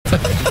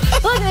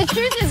the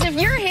truth is, if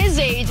you're his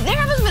age, there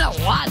hasn't been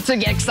a lot to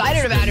get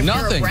excited about if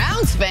you're a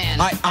Browns fan.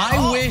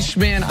 I wish,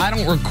 man, I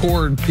don't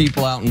record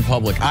people out in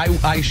public. I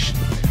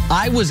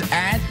was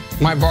at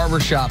my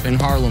barbershop in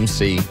Harlem,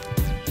 C,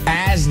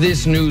 as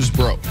this news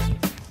broke.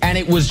 And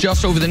it was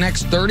just over the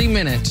next 30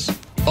 minutes,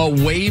 a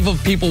wave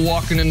of people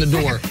walking in the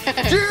door.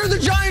 Did you hear the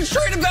Giants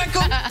traded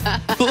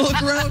Beckham?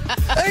 Look around.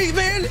 Hey,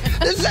 man,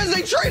 it says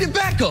they traded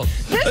Beckham.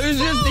 It was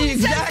just the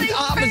exact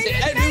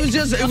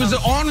opposite. It was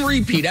on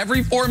repeat.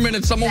 Every 4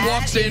 minutes, someone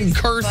walks in,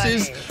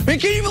 curses. Man,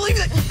 can you believe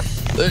that?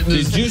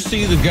 Did you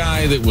see the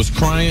guy that was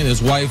crying?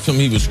 His wife told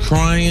him he was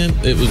crying.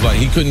 It was like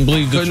he couldn't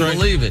believe the trade. Couldn't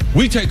believe it.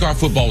 We take our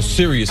football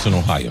serious in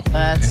Ohio.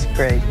 That's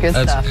great. Good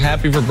stuff.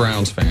 Happy for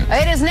Browns fans.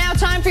 It is now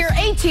time for your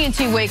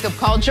AT&T wake-up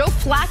call. Joe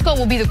Flacco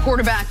will be the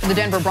quarterback for the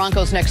Denver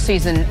Broncos next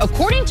season.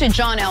 According to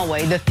John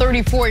Elway, the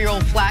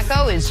 34-year-old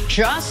Flacco is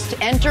just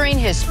entering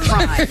his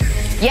prime.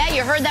 Yeah,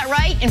 you heard that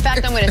right. In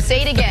fact, I'm going to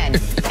say it again.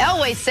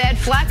 Elway said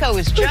Flacco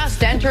is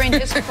just entering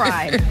his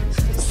prime.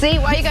 See,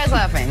 why are you guys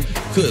laughing?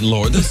 Good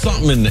Lord, there's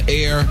something in the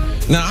air.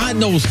 Now, I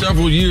know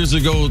several years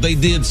ago they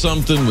did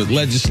something with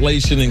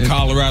legislation in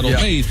Colorado,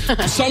 made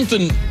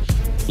something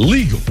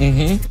legal.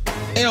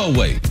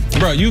 Elway,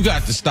 bro, you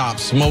got to stop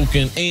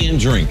smoking and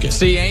drinking.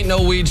 See, ain't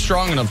no weed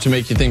strong enough to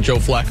make you think Joe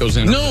Flacco's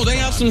in. No, they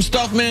have some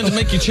stuff, man, to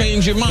make you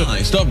change your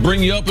mind. Stuff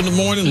bring you up in the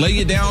morning, lay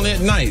you down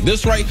at night.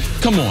 This right?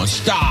 Come on,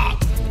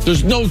 stop.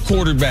 There's no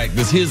quarterback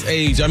that's his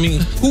age. I mean,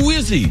 who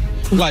is he?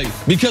 Like,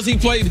 because he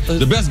played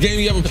the best game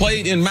he ever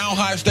played in Mile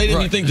High Stadium,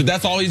 you think that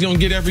that's all he's going to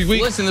get every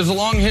week? Listen, there's a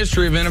long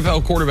history of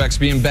NFL quarterbacks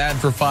being bad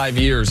for 5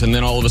 years and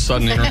then all of a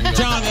sudden entering.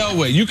 John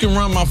Elway, you can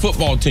run my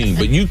football team,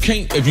 but you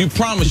can't, if you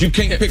promise, you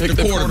can't pick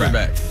the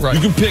quarterback. Right.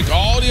 You can pick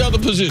all the other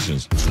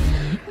positions.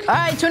 All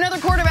right, to another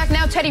quarterback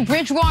now. Teddy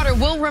Bridgewater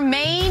will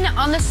remain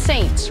on the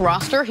Saints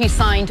roster. He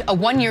signed a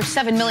one-year,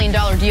 $7 million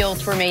deal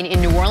to remain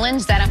in New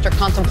Orleans. That after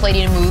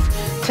contemplating a move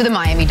to the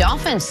Miami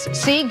Dolphins.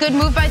 See, good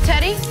move by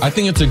Teddy? I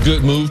think it's a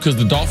good move because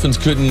the Dolphins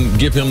couldn't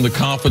give him the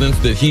confidence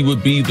that he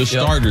would be the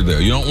starter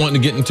there. You don't want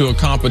to get into a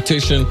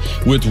competition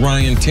with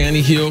Ryan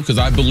Tannehill because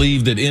I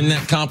believe that in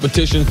that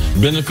competition,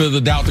 benefit of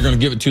the doubt, they're going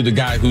to give it to the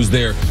guy who's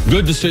there.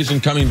 Good decision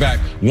coming back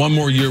one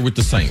more year with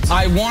the Saints.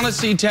 I want to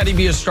see Teddy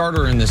be a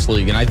starter in this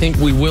league, and I think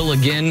we will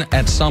again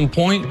at some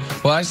point.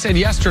 Well, I said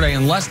yesterday,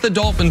 unless the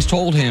Dolphins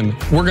told him,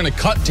 we're going to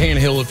cut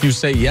Tannehill if you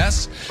say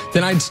yes,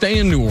 then I'd stay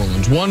in New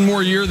Orleans. One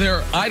more year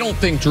there. I don't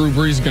think Drew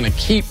Brees is going to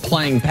keep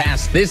playing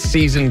past this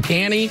season,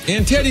 can he?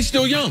 And Teddy's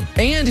still young.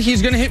 And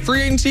he's going to hit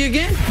free agency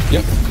again.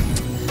 Yep.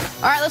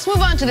 All right, let's move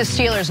on to the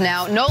Steelers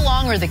now. No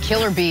longer the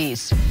Killer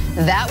Bees.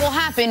 That will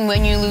happen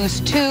when you lose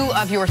 2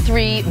 of your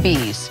 3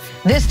 Bs.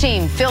 This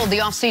team filled the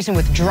offseason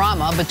with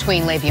drama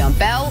between Le'Veon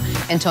Bell,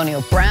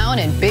 Antonio Brown,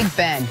 and Big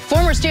Ben.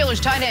 Former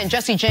Steelers tight end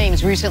Jesse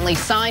James recently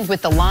signed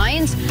with the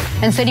Lions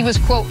and said he was,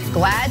 quote,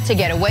 glad to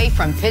get away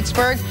from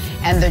Pittsburgh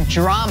and the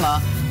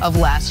drama of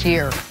last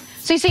year.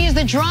 CC, is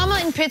the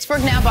drama in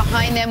Pittsburgh now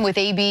behind them with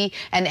AB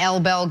and L.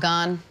 Bell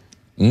gone?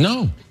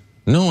 No,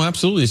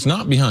 absolutely. It's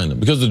not behind them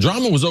because the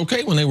drama was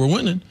okay when they were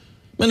winning.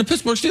 Man, the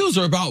Pittsburgh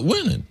Steelers are about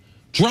winning.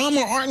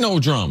 Drama or no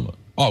drama.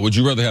 Oh, would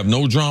you rather have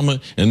no drama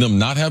and them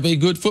not have a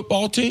good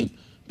football team?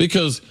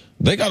 Because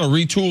they got to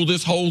retool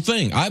this whole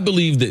thing. I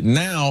believe that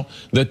now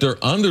that they're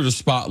under the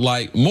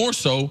spotlight more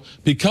so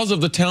because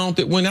of the talent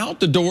that went out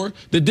the door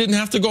that didn't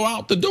have to go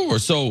out the door.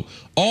 So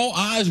all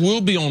eyes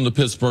will be on the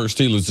Pittsburgh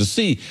Steelers to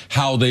see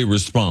how they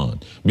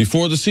respond.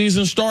 Before the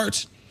season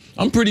starts,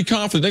 I'm pretty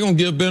confident they're going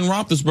to give Ben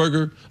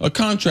Roethlisberger a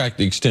contract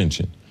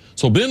extension.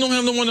 So Ben don't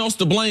have no one else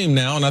to blame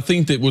now, and I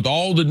think that with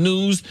all the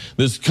news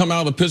that's come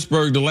out of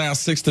Pittsburgh the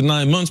last 6 to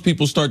 9 months,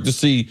 people start to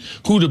see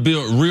who the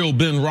real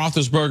Ben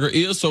Roethlisberger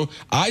is. So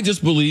I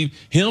just believe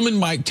him and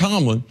Mike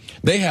Tomlin,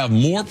 they have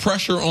more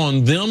pressure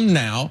on them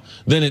now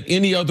than at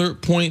any other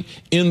point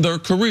in their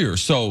career.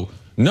 So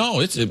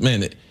no,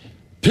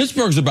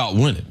 Pittsburgh's about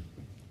winning.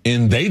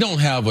 And they don't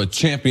have a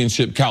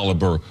championship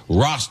caliber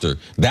roster.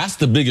 That's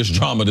the biggest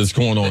drama that's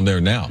going on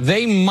there now.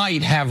 They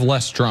might have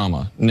less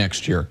drama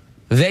next year.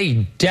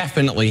 They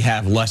definitely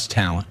have less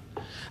talent.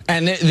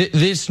 And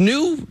this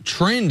new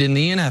trend in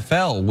the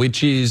NFL,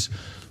 which is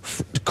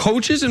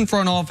coaches and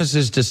front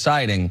offices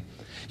deciding,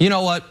 you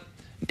know what,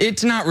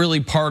 it's not really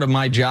part of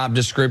my job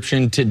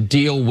description to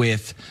deal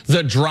with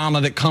the drama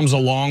that comes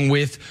along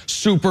with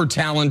super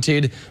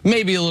talented,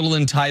 maybe a little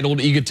entitled,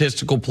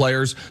 egotistical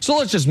players. So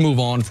let's just move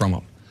on from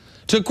them.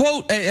 To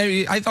quote,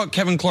 I thought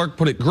Kevin Clark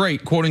put it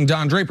great, quoting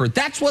Don Draper,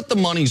 that's what the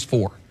money's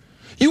for.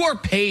 You are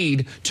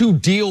paid to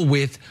deal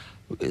with,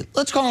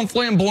 let's call them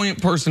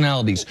flamboyant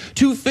personalities,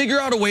 to figure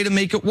out a way to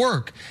make it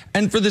work.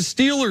 And for the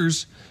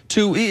Steelers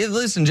to,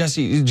 listen,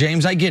 Jesse,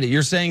 James, I get it.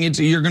 You're saying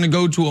you're going to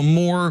go to a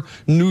more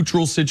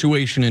neutral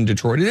situation in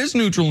Detroit. It is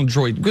neutral in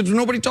Detroit because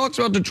nobody talks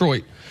about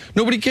Detroit.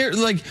 Nobody cares.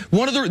 Like,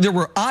 there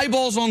were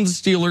eyeballs on the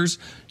Steelers,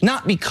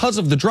 not because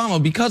of the drama,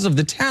 because of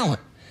the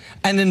talent.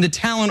 And then the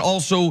talent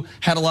also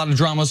had a lot of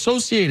drama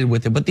associated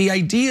with it. But the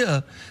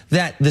idea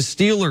that the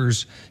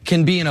Steelers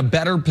can be in a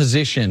better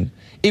position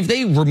If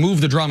they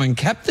removed the drama and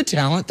kept the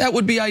talent, that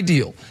would be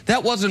ideal.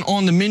 That wasn't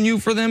on the menu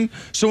for them.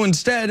 So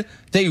instead,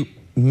 they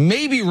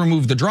maybe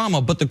remove the drama,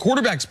 but the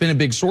quarterback's been a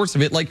big source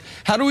of it. Like,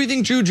 how do we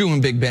think Juju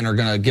and Big Ben are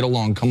going to get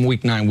along come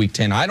week 9, week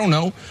 10? I don't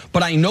know,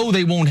 but I know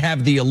they won't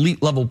have the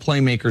elite level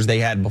playmakers they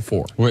had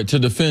before. Right, to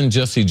defend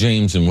Jesse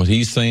James and what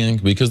he's saying,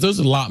 because there's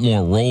a lot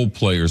more role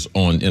players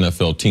on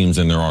NFL teams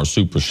than there are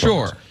superstars.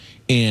 Sure.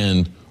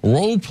 And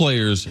role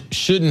players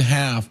shouldn't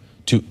have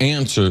to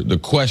answer the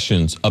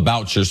questions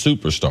about your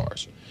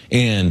superstars.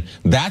 And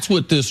that's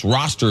what this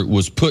roster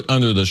was put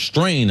under the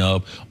strain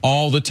of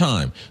all the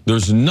time.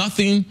 There's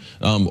nothing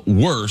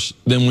worse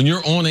than when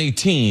you're on a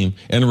team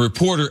and a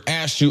reporter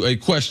asks you a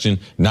question,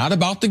 not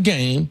about the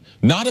game,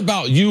 not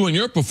about you and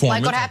your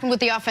performance. Like what happened with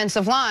the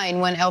offensive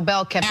line when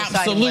Odell kept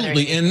deciding.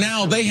 Absolutely. And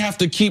now they have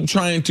to keep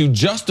trying to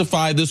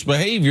justify this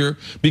behavior,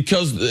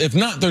 because if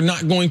not, they're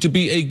not going to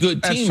be a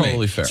good teammate. That's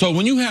totally fair. So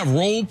when you have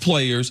role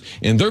players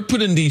and they're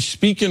put in these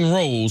speaking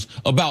roles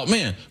about,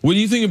 man, what do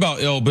you think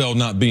about Odell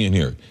not being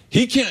here?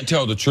 He can't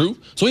tell the truth,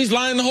 so he's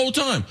lying the whole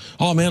time.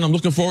 Oh, man, I'm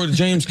looking forward to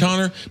James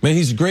Conner. Man,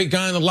 he's a great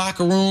guy in the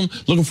locker room.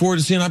 Looking forward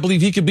to seeing, I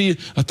believe he could be a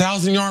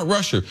 1,000-yard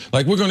rusher.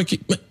 Like, we're going to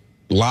keep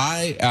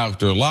lie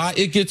after lie.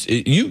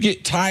 You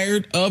get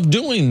tired of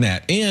doing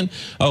that. And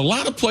a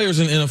lot of players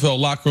in the NFL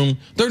locker room,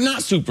 they're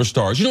not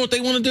superstars. You know what they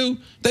want to do?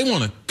 They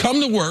want to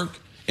come to work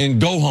and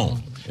go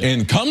home.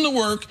 And come to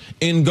work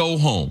and go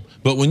home.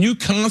 But when you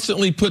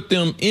constantly put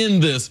them in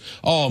this,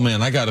 oh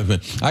man, I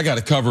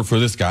gotta cover for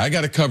this guy, I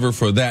gotta cover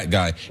for that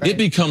guy, right, it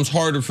becomes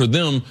harder for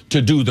them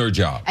to do their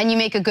job. And you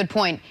make a good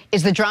point.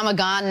 Is the drama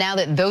gone now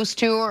that those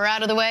two are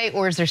out of the way,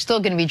 or is there still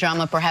going to be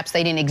drama? Perhaps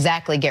they didn't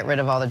exactly get rid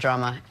of all the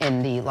drama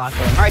in the locker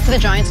room. All right, to the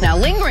Giants now.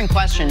 Lingering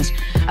questions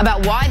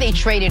about why they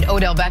traded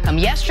Odell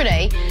Beckham.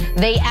 Yesterday,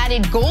 they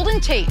added Golden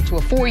Tate to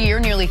a 4-year,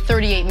 nearly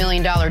 $38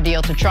 million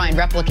deal to try and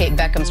replicate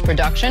Beckham's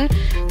production.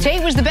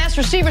 Tate was the best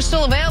receiver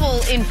still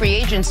available in free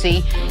agency.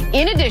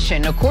 In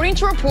addition, according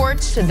to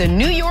reports, the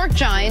New York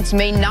Giants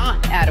may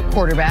not add a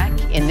quarterback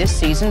in this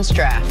season's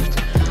draft.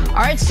 All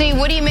right, Steve,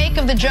 what do you make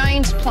of the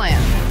Giants'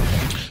 plan?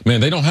 Man,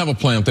 they don't have a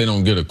plan if they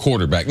don't get a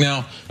quarterback.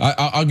 Now,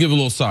 I'll give a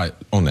little side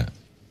on that.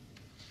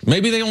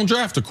 Maybe they don't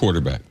draft a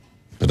quarterback,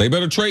 but they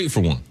better trade for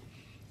one.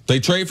 They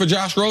trade for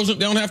Josh Rosen,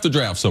 they don't have to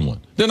draft someone.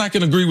 Then I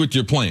can agree with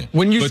your plan.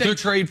 When you say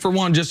trade for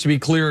one, just to be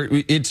clear,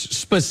 it's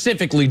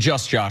specifically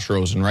just Josh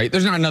Rosen, right?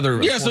 There's not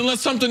another. Yes,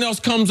 unless something else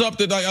comes up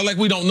that like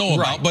we don't know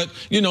about. But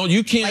you know,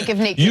 you can't.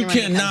 Like you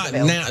cannot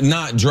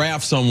not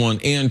draft someone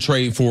and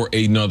trade for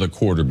another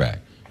quarterback.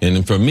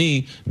 And for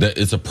me, that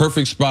it's a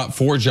perfect spot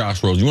for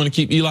Josh Rosen. You want to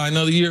keep Eli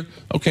another year?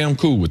 Okay, I'm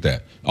cool with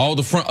that. All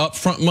the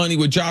upfront money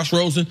with Josh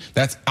Rosen,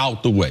 that's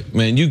out the way.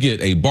 Man, you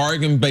get a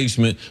bargain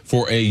basement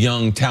for a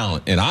young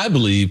talent. And I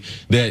believe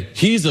that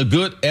he's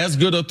as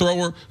good a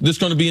thrower that's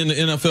going to be in the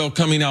NFL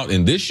coming out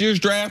in this year's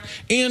draft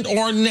and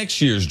or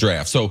next year's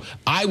draft. So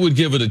I would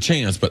give it a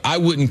chance, but I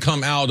wouldn't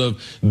come out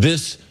of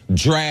this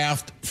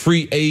draft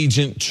free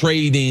agent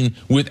trading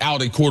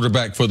without a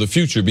quarterback for the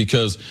future,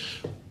 because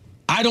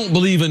I don't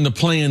believe in the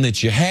plan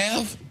that you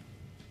have.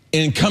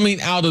 And coming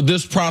out of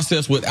this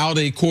process without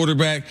a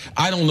quarterback,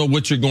 I don't know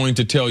what you're going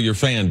to tell your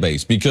fan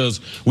base,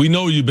 because we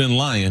know you've been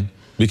lying,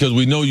 because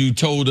we know you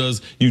told us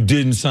you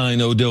didn't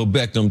sign Odell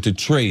Beckham to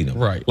trade him.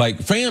 Right.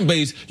 Like, fan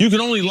base, you can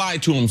only lie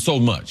to them so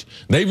much.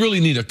 They really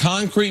need a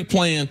concrete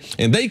plan,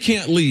 and they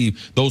can't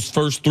leave those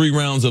first 3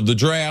 rounds of the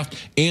draft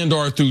and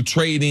or through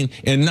trading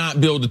and not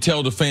be able to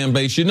tell the fan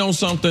base, you know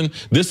something,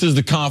 this is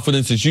the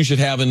confidence that you should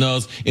have in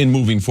us in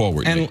moving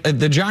forward. And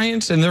the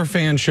Giants and their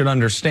fans should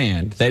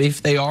understand that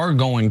if they are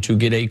going to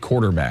get a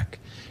quarterback,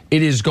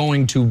 it is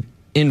going to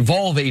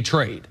involve a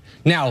trade.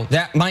 Now,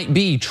 that might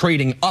be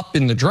trading up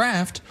in the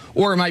draft,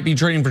 or it might be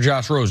trading for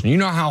Josh Rosen. You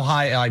know how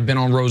high I've been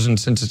on Rosen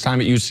since his time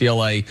at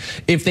UCLA.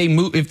 If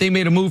they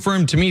made a move for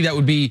him, to me, that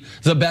would be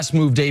the best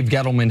move Dave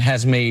Gettleman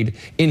has made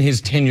in his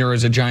tenure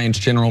as a Giants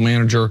general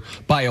manager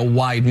by a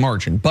wide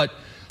margin. But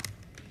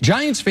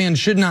Giants fans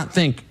should not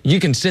think you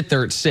can sit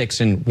there at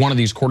 6 and one of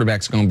these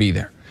quarterbacks is going to be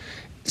there.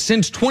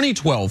 Since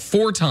 2012,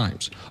 4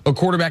 times, a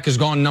quarterback has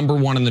gone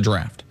 #1 in the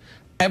draft.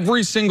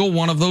 Every single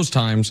one of those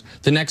times,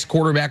 the next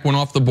quarterback went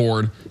off the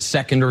board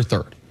 2nd or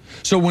 3rd.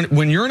 So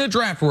when you're in a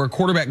draft where a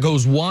quarterback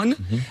goes 1,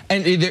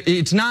 and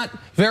it's not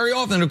very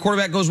often a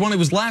quarterback goes 1. It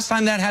was last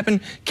time that happened,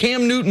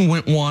 Cam Newton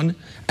went 1,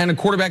 and a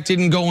quarterback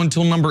didn't go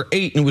until number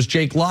 8, and it was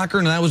Jake Locker,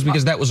 and that was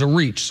because that was a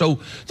reach. So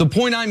the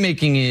point I'm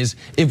making is,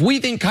 if we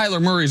think Kyler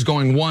Murray is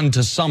going 1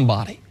 to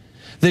somebody,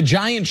 the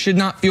Giants should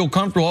not feel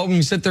comfortable. Oh, when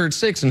you sit there at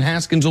 6 and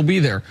Haskins will be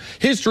there.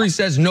 History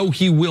says no,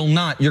 he will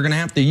not. You're going to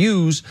have to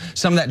use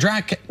some of that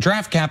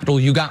draft capital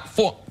you got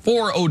for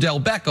Odell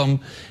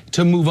Beckham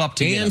to move up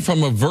to And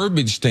from a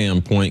verbiage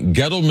standpoint,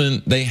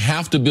 Gettleman, they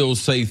have to be able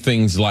to say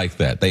things like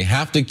that. They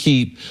have to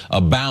keep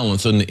a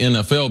balance in the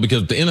NFL,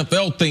 because the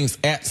NFL thinks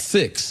at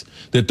 6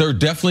 that they're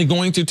definitely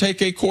going to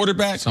take a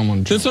quarterback.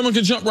 Then someone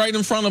can jump right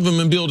in front of them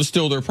and be able to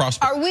steal their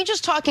prospect. Are we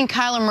just talking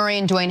Kyler Murray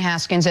and Dwayne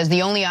Haskins as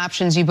the only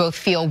options you both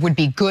feel would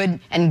be good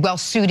and well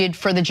suited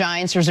for the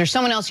Giants, or is there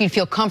someone else you'd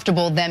feel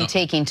comfortable them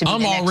taking to be the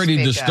next I'm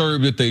already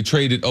disturbed that they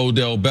traded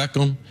Odell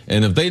Beckham,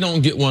 and if they don't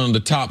get one of the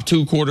top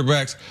 2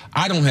 quarterbacks,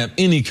 I don't have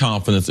any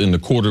confidence in the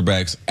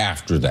quarterbacks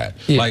after that.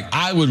 Like,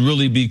 I would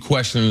really be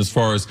questioning as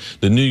far as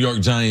the New York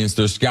Giants,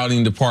 their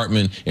scouting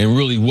department, and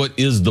really what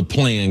is the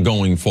plan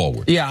going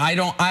forward.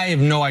 I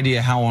have no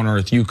idea how on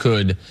earth you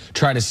could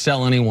try to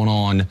sell anyone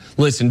on,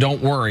 listen,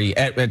 don't worry,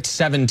 at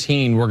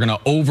 17 we're going to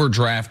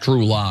overdraft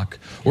Drew Lock,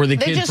 or the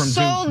kid from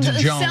Jones.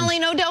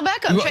 Selling Odell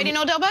Beckham, trading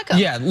Odell Beckham.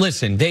 Yeah,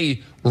 listen,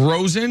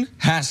 Rosen,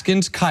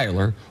 Haskins,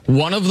 Kyler,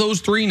 one of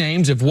those 3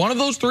 names, if one of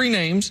those 3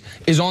 names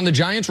is on the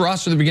Giants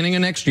roster at the beginning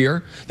of next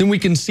year, then we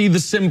can see the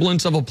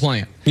semblance of a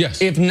plan.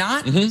 Yes. If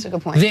not, That's a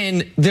good point.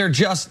 then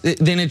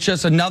it's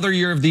just another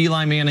year of the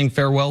Eli Manning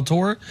farewell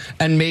tour,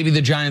 and maybe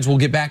the Giants will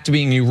get back to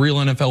being a real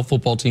NFL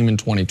football team in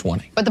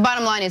 2020. But the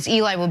bottom line is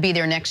Eli will be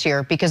there next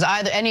year, because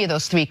any of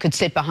those 3 could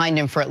sit behind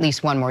him for at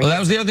least one more year. Well, that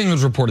was the other thing that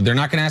was reported. They're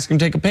not going to ask him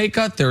to take a pay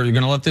cut. They're going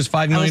to let this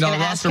 $5 million roster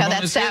bonus. I was going to ask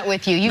how that sat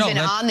with you. You've been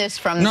on this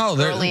from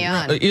early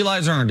on.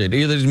 Eli's earned it.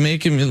 Either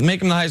make him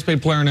the highest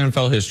paid player in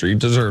NFL history. He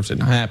deserves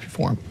it. I'm happy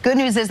for him. Good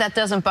news is that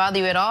doesn't bother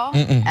you at all?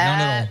 Not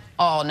at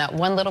all. Oh, not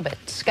one little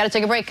bit. Got to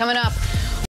take a break. Coming up,